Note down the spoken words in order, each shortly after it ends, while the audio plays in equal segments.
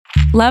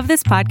Love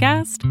this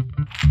podcast?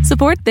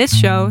 Support this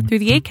show through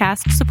the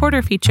Acast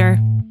supporter feature.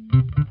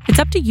 It's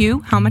up to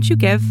you how much you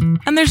give,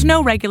 and there's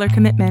no regular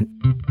commitment.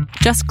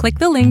 Just click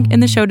the link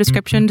in the show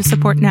description to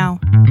support now.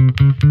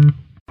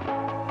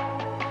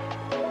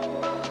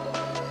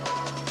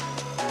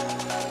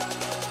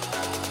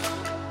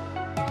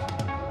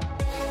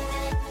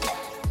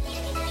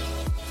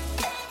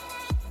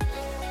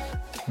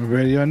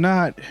 Ready or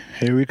not,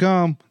 here we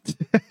come.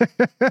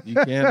 You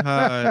can't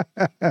hide.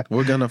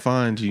 We're gonna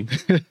find you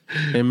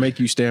and make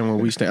you stand where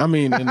we stand. I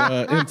mean, and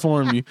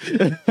inform you,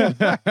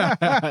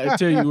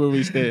 tell you where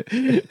we stand.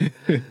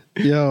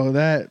 Yo,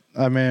 that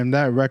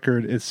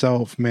record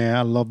itself, man,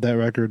 I love that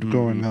record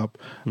growing up.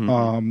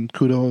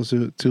 Kudos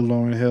to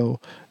Lauryn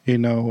Hill. You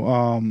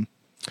know,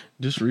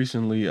 just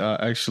recently, I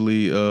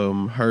actually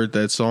heard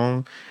that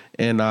song,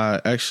 and I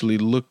actually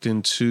looked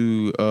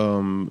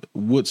into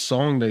what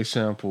song they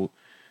sampled.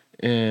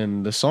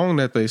 And the song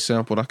that they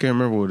sampled, I can't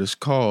remember what it's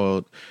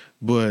called,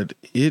 but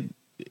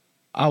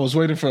I was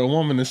waiting for a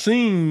woman to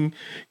sing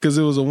because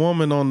it was a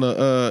woman on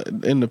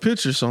the in the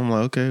picture. So I'm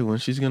like, okay, when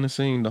she's gonna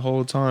sing the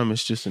whole time,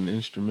 it's just an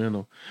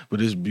instrumental,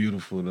 but it's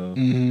beautiful though.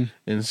 Mm-hmm.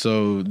 And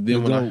so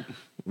then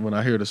when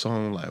I hear the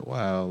song, I'm like,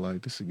 wow,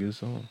 like this is a good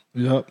song.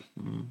 Yep.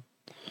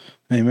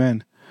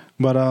 Amen.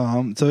 But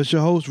so it's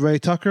your host Ray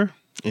Tucker.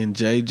 And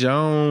Jay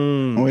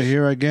Jones. We're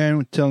here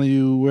again telling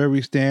you where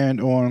we stand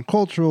on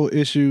cultural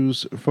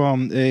issues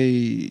from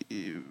a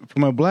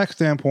black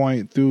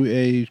standpoint through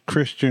a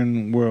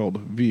Christian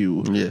world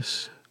view.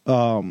 Yes.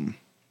 But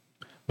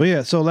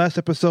yeah, so last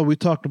episode we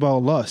talked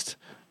about lust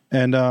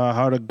and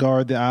how to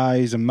guard the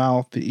eyes and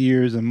mouth, the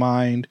ears and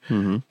mind.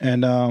 Mm-hmm.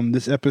 And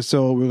this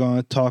episode we're going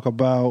to talk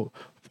about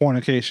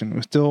fornication.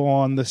 We're still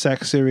on the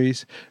sex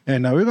series,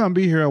 and we're going to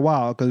be here a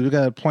while because we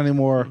got plenty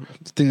more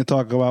things to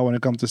talk about when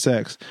it comes to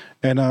sex.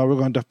 And we're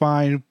going to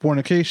define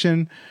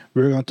fornication.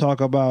 We're going to talk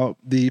about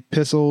the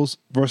epistles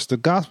versus the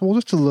gospel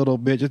just a little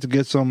bit, just to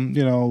get some,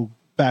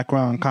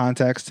 background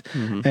context,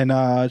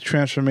 and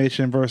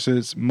transformation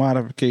versus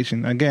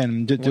modification.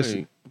 Again, just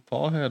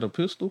Paul had a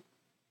pistol.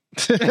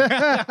 Oh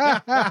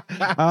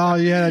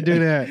yeah, I do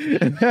that.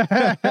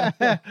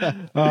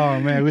 Oh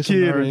man, we're some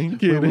nerds.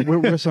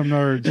 We're some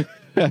nerds,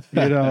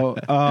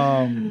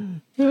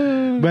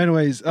 But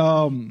anyways,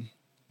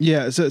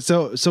 yeah.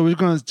 So we're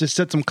gonna just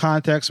set some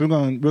context. We're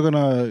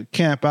gonna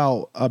camp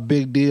out a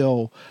big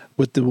deal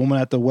with the woman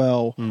at the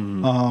well,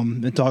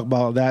 and talk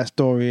about that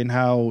story and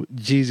how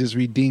Jesus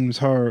redeems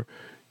her,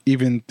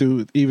 even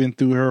through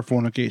her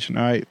fornication.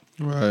 All right.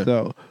 Right.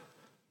 So,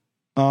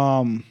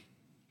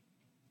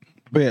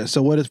 But yeah,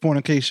 so what is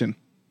fornication?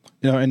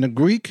 In the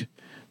Greek,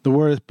 the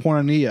word is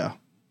porneia.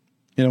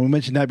 We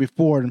mentioned that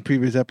before in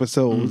previous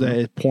episodes, that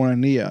it's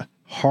porneia,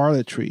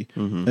 harlotry,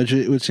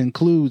 which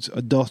includes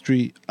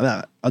adultery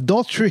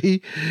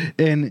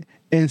and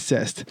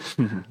incest,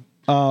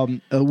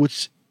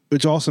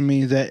 which also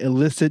means that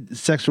illicit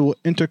sexual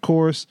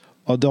intercourse,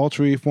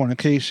 adultery,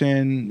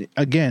 fornication.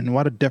 Again, a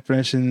lot of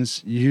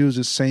definitions use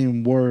the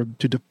same word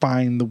to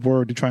define the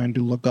word you're trying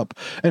to look up.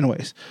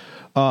 Anyways,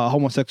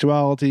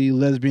 homosexuality,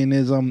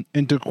 lesbianism,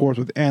 intercourse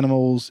with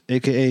animals,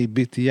 aka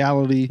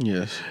bestiality.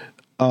 Yes.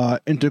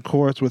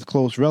 Intercourse with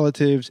close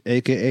relatives,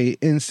 aka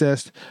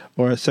incest,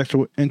 or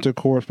sexual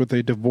intercourse with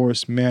a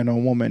divorced man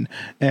or woman.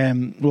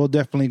 And we'll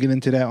definitely get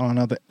into that on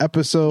another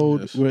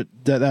episode. Yes.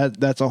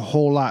 That's a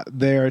whole lot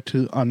there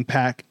to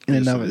unpack in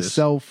and of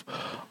itself.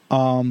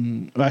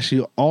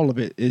 Actually, all of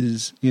it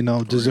is,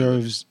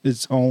 deserves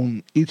its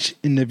own, each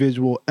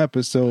individual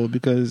episode,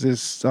 because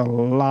there's a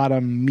lot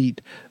of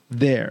meat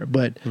there.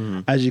 But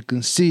as you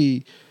can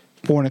see,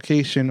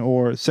 fornication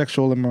or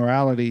sexual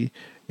immorality,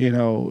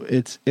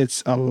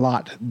 it's a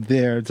lot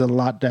there. It's a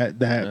lot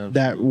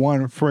that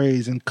one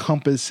phrase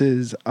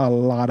encompasses a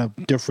lot of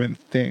different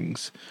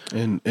things.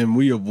 And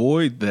we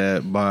avoid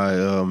that by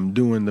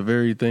doing the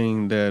very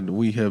thing that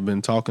we have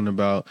been talking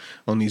about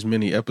on these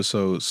many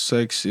episodes.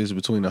 Sex is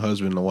between a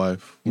husband and a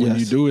wife. When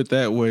you do it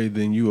that way,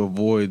 then you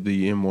avoid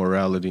the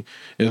immorality,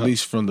 at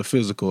least from the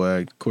physical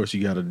act. Of course,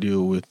 you got to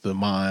deal with the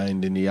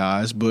mind and the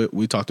eyes, but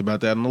we talked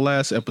about that in the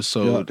last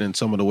episode and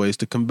some of the ways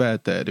to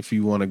combat that if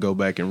you want to go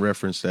back and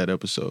reference that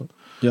episode.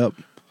 Yep.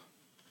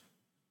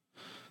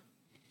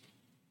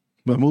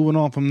 But moving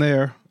on from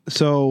there,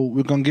 so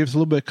we're going to give us a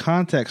little bit of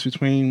context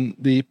between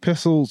the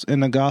epistles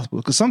and the gospel,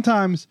 because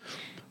sometimes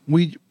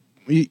you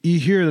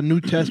hear the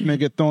New Testament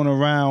get thrown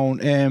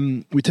around,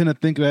 and we tend to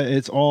think that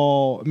it's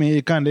all. I mean,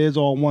 it kind of is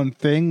all one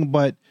thing,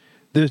 but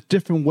there's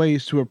different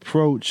ways to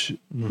approach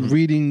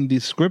reading the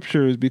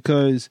scriptures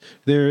because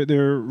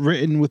they're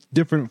written with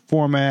different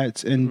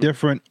formats and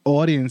different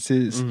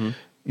audiences.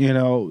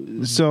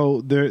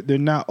 So they're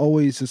not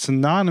always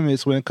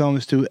synonymous when it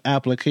comes to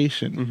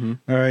application.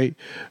 All right.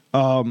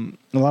 A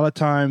lot of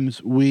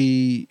times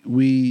we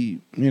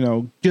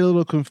get a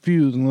little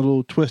confused and a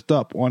little twist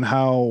up on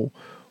how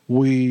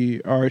we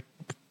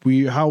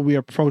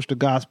approach the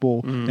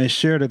gospel and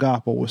share the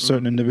gospel with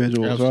certain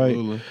individuals.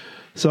 Absolutely. Right.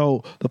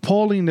 So the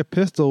Pauline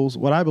epistles,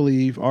 what I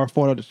believe, are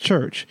for the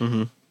church.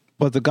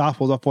 but the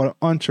Gospels are for the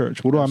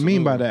unchurched. What do I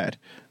mean by that?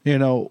 You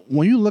know,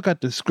 when you look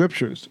at the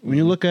scriptures, when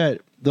you look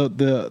at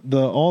the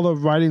all the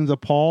writings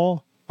of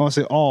Paul, I want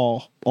to say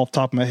all off the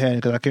top of my head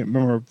because I can't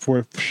remember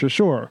for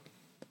sure,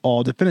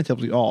 all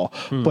definitively all,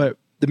 but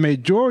the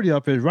majority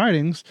of his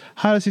writings,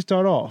 how does he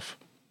start off?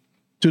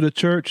 To the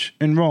church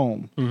in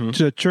Rome,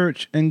 to the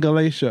church in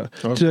Galatia,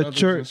 to the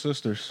church,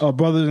 sisters,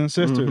 brothers and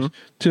sisters,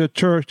 to the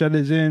church that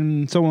is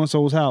in so and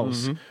so's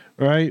house,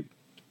 right?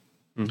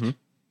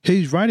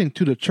 He's writing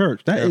to the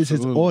church. That is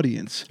his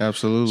audience.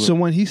 Absolutely. So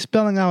when he's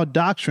spelling out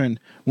doctrine,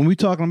 when we're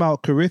talking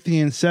about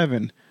Corinthians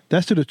 7,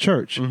 that's to the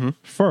church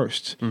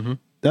first.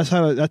 That's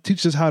how that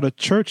teaches us how the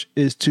church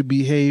is to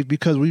behave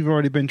because we've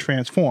already been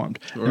transformed.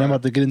 Right. And I'm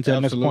about to get into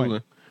that next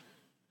point.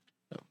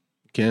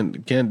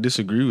 Can't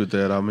disagree with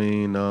that. I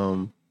mean,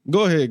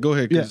 go ahead,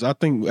 because I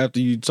think after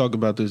you talk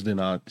about this, then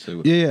I'll say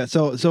what. Yeah.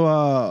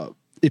 So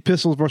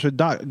epistles versus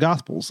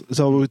gospels.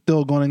 So we're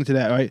still going into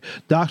that, right?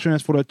 Doctrine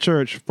is for the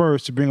church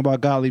first to bring about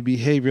godly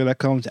behavior that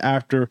comes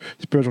after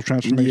spiritual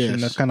transformation.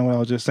 Yes. That's kind of what I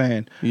was just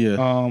saying. Yeah.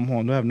 Hold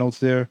on, do I have notes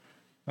there?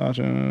 Our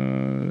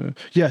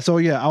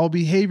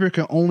behavior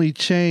can only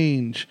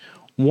change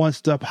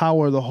once the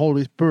power of the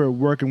Holy Spirit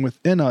working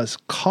within us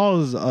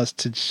causes us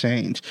to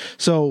change.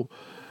 So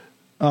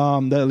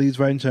that leads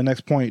right into the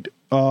next point.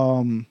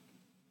 Hold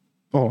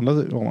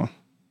on.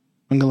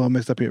 I'm getting a little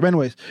mixed up here. But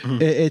anyways,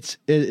 it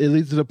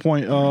leads to the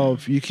point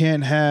of you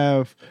can't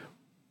have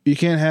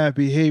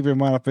behavior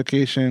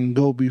modification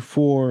go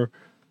before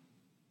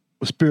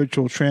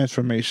spiritual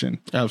transformation.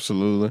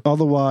 Absolutely.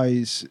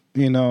 Otherwise,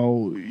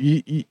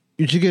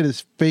 you should get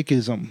is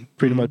fakeism,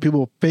 pretty much.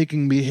 People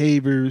faking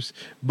behaviors,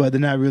 but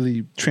they're not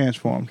really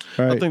transformed.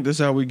 Right? I think that's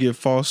how we get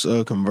false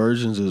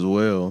conversions as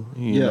well.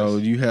 You know,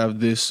 you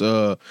have this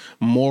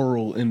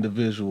moral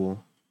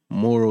individual,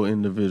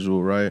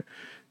 right?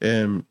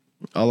 And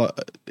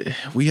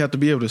we have to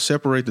be able to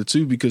separate the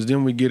two because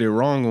then we get it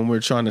wrong when we're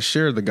trying to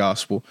share the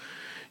gospel.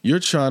 You're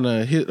trying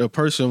to hit a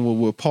person with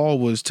what Paul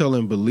was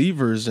telling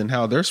believers and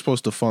how they're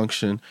supposed to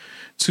function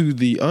to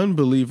the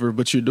unbeliever,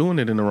 but you're doing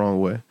it in the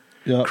wrong way.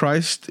 Yep.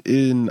 Christ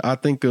I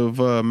think of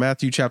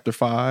Matthew chapter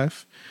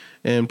 5,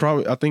 and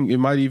probably I think it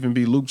might even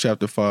be Luke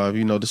chapter 5,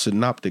 the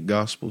synoptic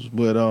gospels.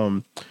 But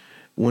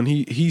when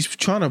he's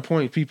trying to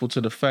point people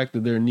to the fact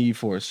of their need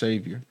for a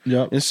savior.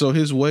 Yep. And so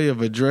his way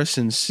of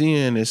addressing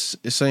sin is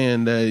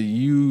saying that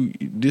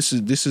this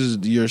is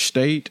your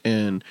state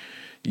and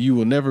you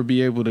will never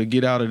be able to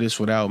get out of this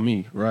without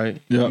me,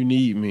 right? Yep. You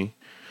need me.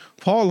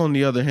 Paul, on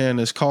the other hand,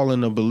 is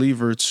calling a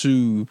believer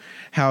to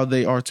how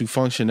they are to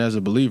function as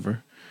a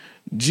believer.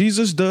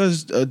 Jesus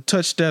does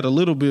touch that a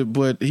little bit,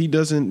 but he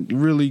doesn't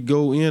really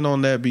go in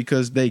on that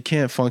because they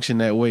can't function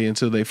that way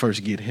until they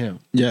first get him.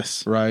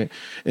 Yes. Right.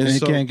 And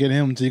so, you can't get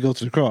him until you go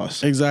to the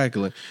cross.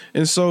 Exactly.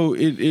 And so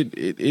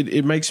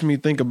it makes me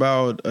think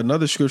about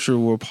another scripture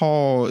where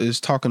Paul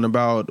is talking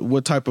about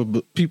what type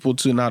of people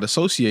to not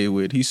associate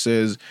with. He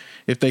says,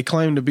 if they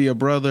claim to be a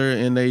brother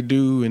and they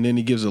do, and then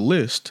he gives a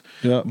list.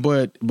 Yeah.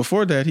 But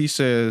before that, he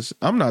says,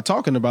 I'm not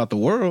talking about the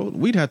world.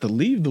 We'd have to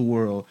leave the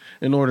world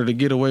in order to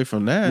get away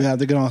from that. You have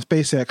to get on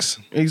SpaceX.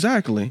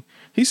 Exactly.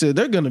 He said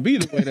they're going to be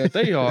the way that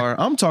they are.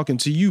 I'm talking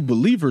to you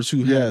believers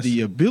who have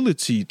the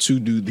ability to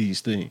do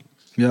these things.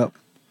 Yep.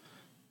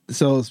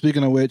 So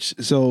speaking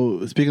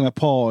of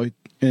Paul,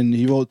 and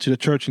he wrote to the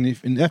church in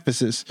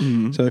Ephesus.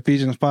 Mm-hmm. So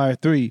Ephesians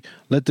 5:3,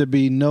 let there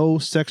be no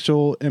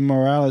sexual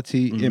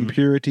immorality,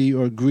 impurity,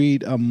 or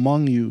greed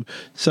among you.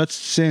 Such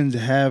sins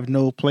have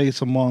no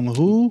place among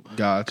who?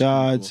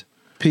 God's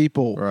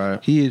people.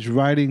 Right. He is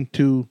writing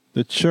to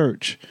the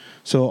church.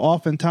 So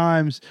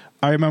oftentimes,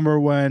 I remember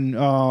when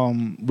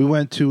we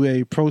went to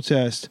a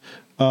protest.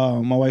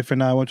 My wife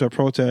and I went to a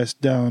protest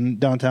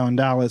downtown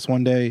Dallas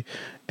one day,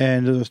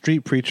 and there was a street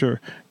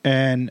preacher,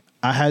 and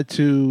I had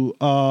to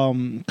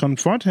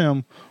confront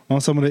him on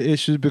some of the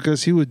issues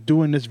because he was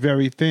doing this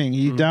very thing.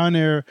 He's down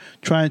there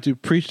trying to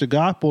preach the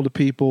gospel to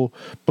people,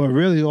 but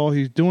really all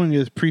he's doing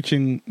is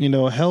preaching,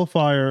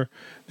 hellfire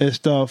and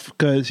stuff,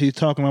 because he's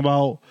talking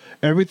about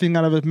everything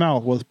out of his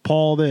mouth was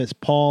Paul this,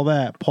 Paul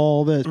that,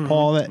 Paul this,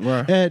 Paul that.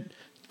 Right. And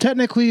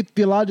technically,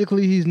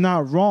 theologically, he's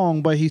not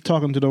wrong, but he's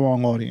talking to the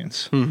wrong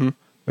audience. Mm-hmm.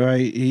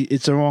 Right?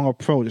 It's the wrong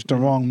approach. It's the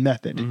wrong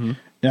method. Mm-hmm. And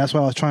that's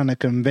what I was trying to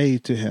convey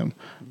to him.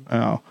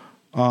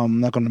 I'm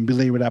not going to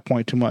belabor that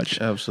point too much.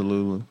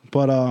 Absolutely.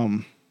 But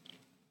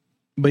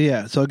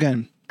yeah. So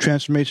again,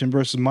 transformation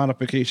versus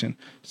modification.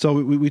 So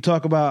we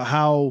talk about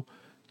how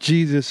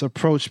Jesus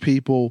approached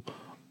people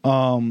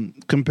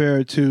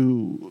compared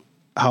to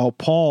how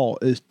Paul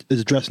is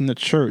addressing the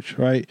church,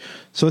 right?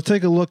 So let's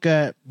take a look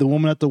at the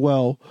woman at the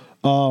well.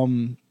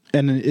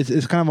 And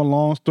it's kind of a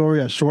long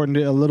story. I shortened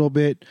it a little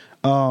bit.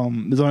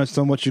 There's only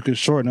so much you can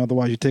shorten,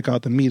 otherwise you take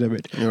out the meat of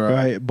it,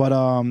 right? But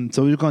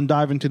so we're going to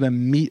dive into the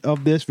meat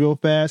of this real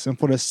fast, and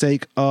for the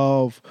sake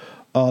of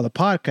the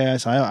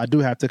podcast, I do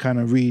have to kind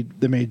of read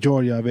the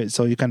majority of it,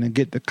 so you kind of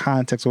get the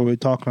context of what we're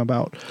talking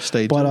about.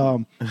 Stay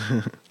tuned.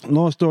 But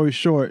long story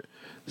short,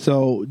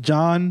 so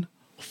John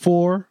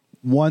 4,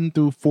 1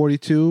 through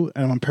 42,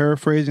 and I'm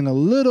paraphrasing a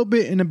little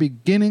bit in the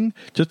beginning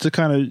just to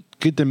kind of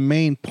get the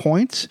main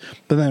points,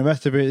 but then the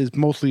rest of it is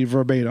mostly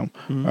verbatim.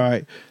 All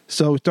right.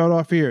 So we start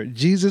off here.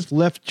 Jesus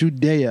left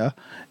Judea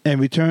and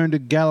returned to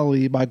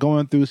Galilee by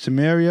going through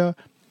Samaria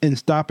and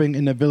stopping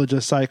in the village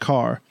of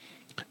Sychar.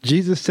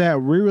 Jesus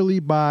sat wearily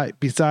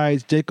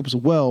beside Jacob's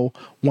well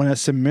when a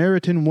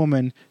Samaritan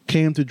woman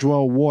came to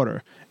draw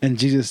water, and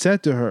Jesus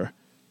said to her,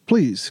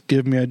 "Please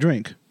give me a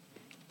drink."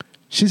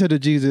 She said to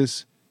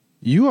Jesus,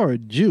 "You are a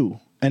Jew,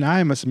 and I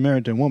am a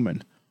Samaritan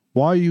woman.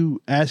 Why are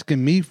you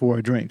asking me for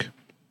a drink?"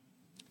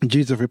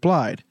 Jesus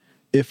replied,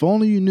 "If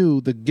only you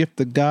knew the gift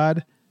that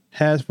God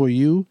has for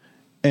you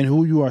and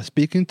who you are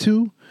speaking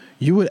to,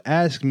 you would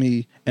ask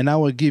me, and I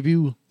would give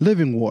you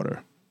living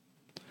water."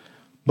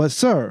 "But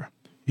sir,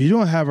 you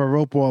don't have a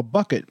rope or a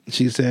bucket,"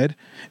 she said,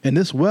 "and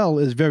this well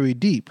is very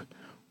deep.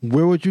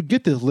 Where would you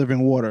get this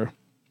living water?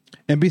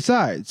 And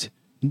besides,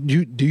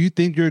 do you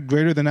think you're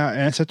greater than our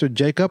ancestor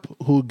Jacob,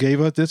 who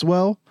gave us this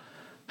well?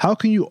 How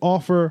can you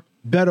offer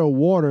better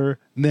water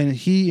than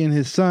he and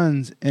his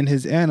sons and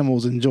his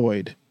animals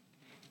enjoyed?"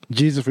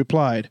 Jesus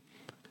replied,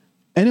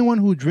 "Anyone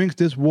who drinks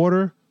this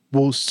water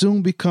will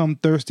soon become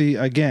thirsty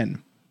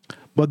again.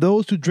 But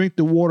those who drink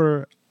the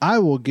water I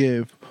will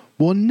give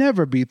will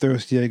never be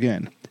thirsty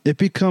again. It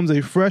becomes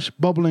a fresh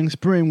bubbling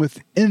spring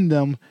within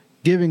them,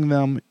 giving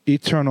them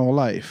eternal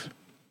life."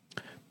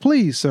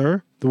 "Please,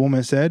 sir," the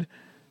woman said,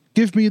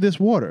 "give me this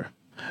water.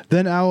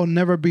 Then I will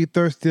never be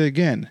thirsty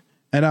again,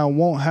 and I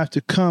won't have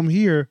to come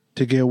here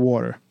to get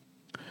water."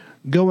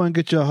 "Go and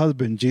get your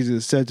husband,"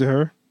 Jesus said to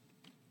her.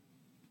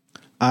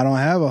 "I don't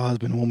have a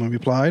husband," the woman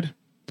replied.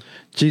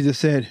 Jesus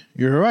said,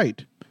 "You're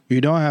right.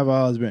 You don't have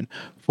a husband,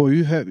 for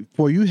you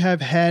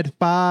have had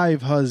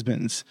 5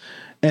 husbands,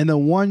 and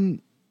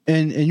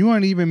you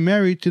aren't even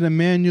married to the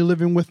man you're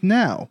living with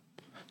now.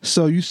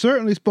 So you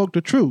certainly spoke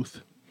the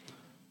truth."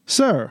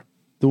 "Sir,"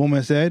 the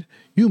woman said,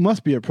 "you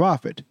must be a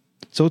prophet.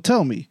 So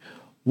tell me,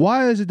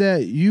 why is it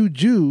that you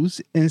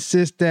Jews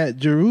insist that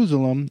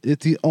Jerusalem is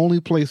the only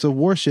place of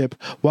worship,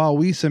 while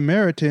we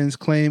Samaritans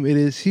claim it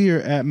is here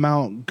at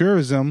Mount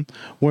Gerizim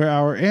where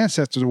our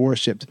ancestors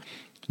worshipped?"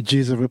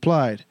 Jesus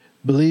replied,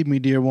 "Believe me,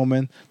 dear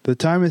woman, the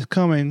time is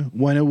coming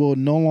when it will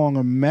no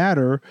longer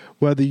matter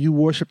whether you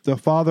worship the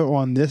Father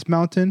on this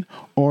mountain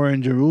or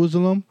in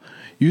Jerusalem.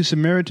 You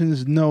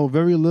Samaritans know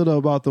very little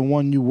about the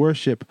one you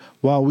worship,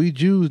 while we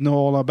Jews know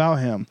all about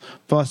him.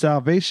 For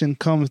salvation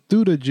comes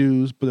through the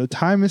Jews, but the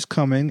time is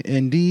coming,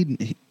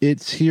 indeed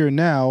it's here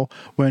now,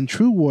 when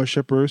true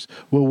worshippers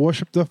will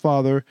worship the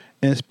Father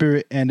in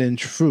spirit and in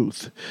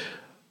truth.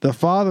 The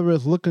Father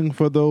is looking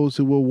for those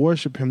who will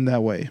worship him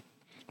that way.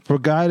 For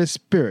God is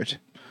spirit.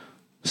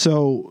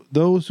 So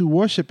those who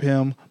worship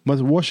him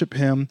must worship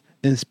him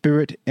in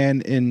spirit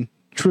and in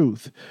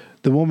truth."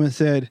 The woman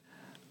said,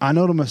 "I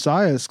know the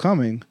Messiah is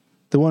coming,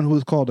 the one who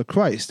is called the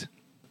Christ.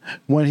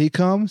 When he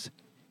comes,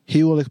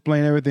 he will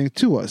explain everything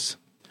to us."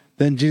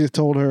 Then Jesus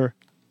told her,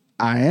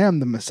 "I am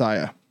the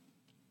Messiah."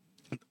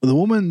 The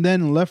woman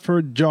then left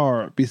her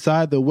jar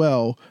beside the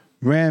well,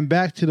 ran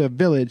back to the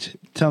village,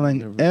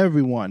 telling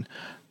everyone,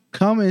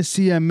 "Come and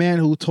see a man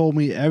who told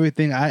me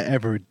everything I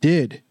ever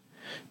did.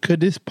 Could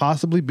this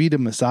possibly be the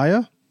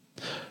Messiah?"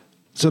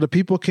 So the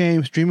people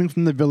came streaming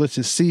from the village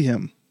to see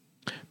him.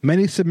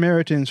 Many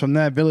Samaritans from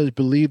that village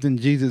believed in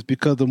Jesus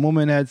because the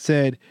woman had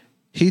said,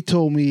 "He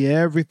told me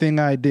everything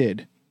I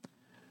did."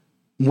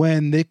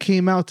 When they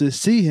came out to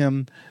see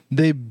him,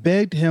 they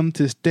begged him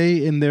to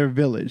stay in their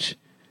village,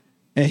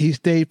 and he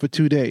stayed for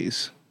 2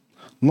 days,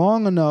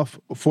 long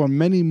enough for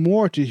many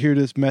more to hear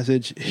his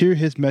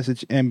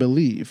message, and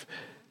believe.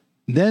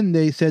 Then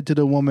they said to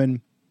the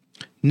woman,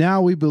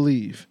 "Now we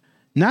believe,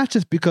 not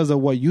just because of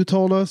what you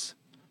told us,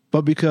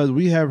 but because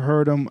we have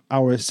heard him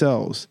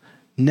ourselves.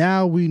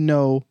 Now we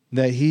know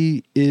that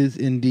he is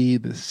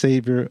indeed the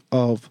Savior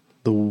of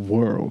the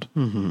world."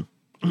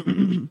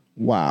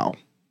 Wow.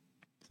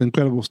 It's an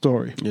incredible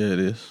story. Yeah, it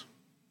is.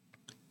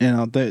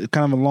 And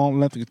kind of a long,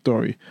 lengthy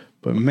story.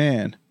 But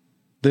man,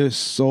 there's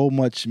so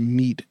much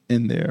meat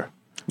in there.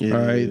 Yeah,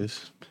 all right? it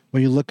is.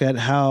 When you look at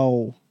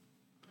how,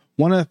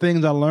 one of the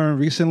things I learned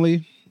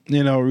recently,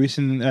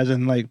 recent as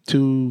in like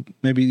 2,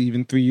 maybe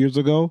even 3 years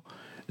ago,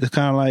 is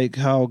kind of like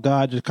how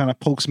God just kind of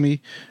pokes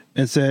me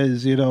and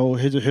says, here's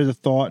a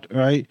thought,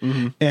 right?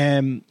 Mm-hmm.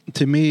 And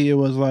to me, it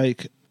was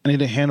like, I need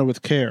to handle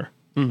with care.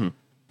 Mm-hmm. And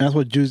that's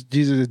what Jesus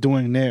is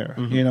doing there.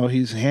 Mm-hmm.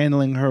 He's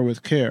handling her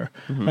with care.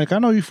 Mm-hmm. Like, I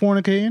know you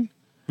fornicating.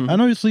 Mm-hmm. I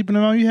know you're sleeping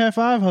around. You have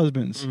 5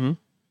 husbands. Mm-hmm.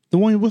 The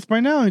one you're with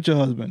right now ain't your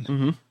husband.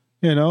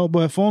 Mm-hmm.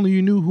 But if only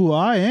you knew who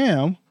I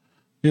am,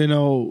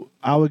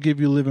 I would give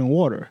you living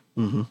water.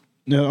 Mm-hmm.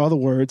 In other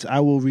words, I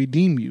will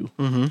redeem you.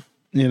 Mm-hmm.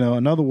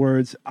 In other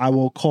words, I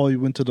will call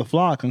you into the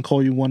flock and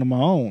call you one of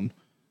my own.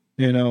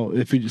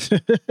 If you just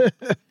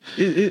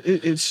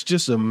it's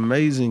just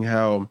amazing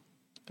how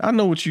I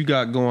know what you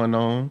got going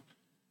on,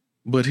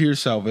 but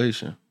here's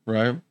salvation,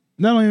 right?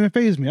 That don't even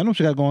faze me. I know what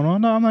you got going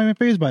on. No, I'm not even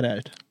fazed by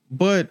that.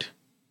 But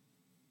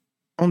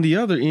on the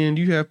other end,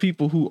 you have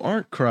people who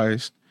aren't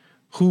Christ,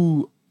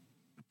 who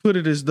put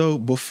it as though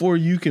before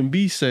you can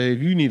be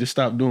saved, you need to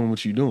stop doing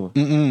what you're doing.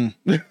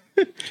 Mm-mm.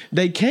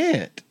 They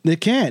can't. They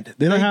can't.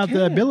 They don't have the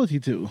can't. ability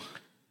to.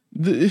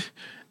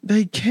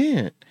 They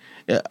can't.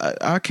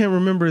 I can't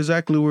remember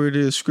exactly where it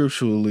is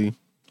scripturally.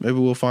 Maybe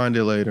we'll find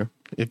it later.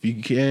 If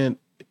you can't,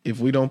 if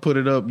we don't put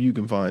it up, you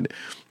can find it.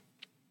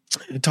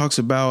 It talks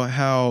about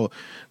how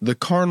the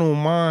carnal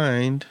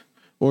mind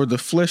or the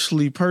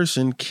fleshly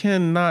person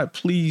cannot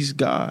please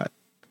God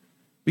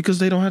because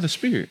they don't have the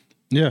Spirit.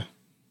 Yeah.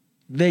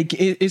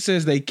 It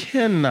says they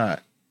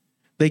cannot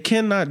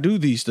do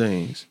these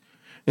things.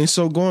 And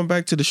so going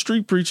back to the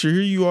street preacher,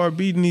 here you are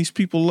beating these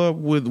people up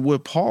with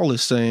what Paul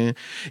is saying.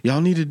 Y'all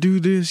need to do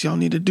this. Y'all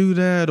need to do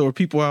that. Or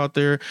people out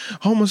there,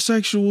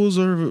 homosexuals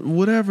or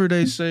whatever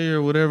they say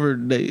or whatever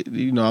they,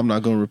 I'm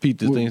not going to repeat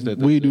the things that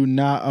we do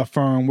not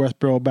affirm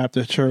Westboro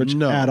Baptist Church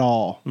at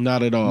all.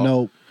 Not at all.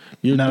 Nope.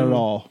 Not at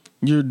all.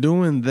 You're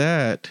doing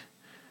that,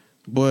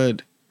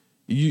 but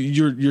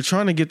you're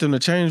trying to get them to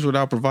change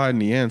without providing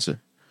the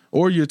answer.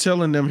 Or you're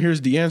telling them,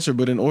 here's the answer,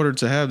 but in order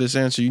to have this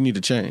answer, you need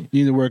to change.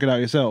 You need to work it out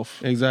yourself.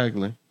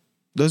 Exactly.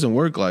 Doesn't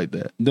work like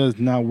that. Does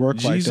not work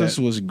like that. Jesus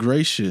was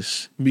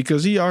gracious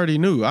because he already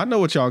knew. I know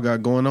what y'all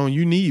got going on.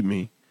 You need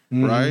me,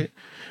 right?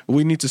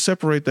 We need to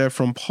separate that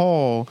from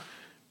Paul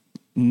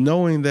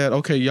knowing that,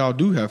 okay, y'all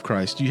do have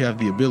Christ. You have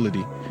the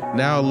ability.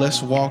 Now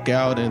let's walk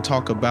out and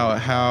talk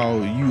about how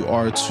you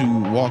are to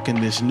walk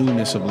in this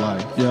newness of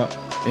life. Yeah.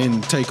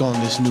 And take on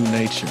this new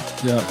nature.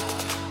 Yeah.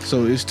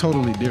 So it's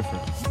totally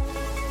different.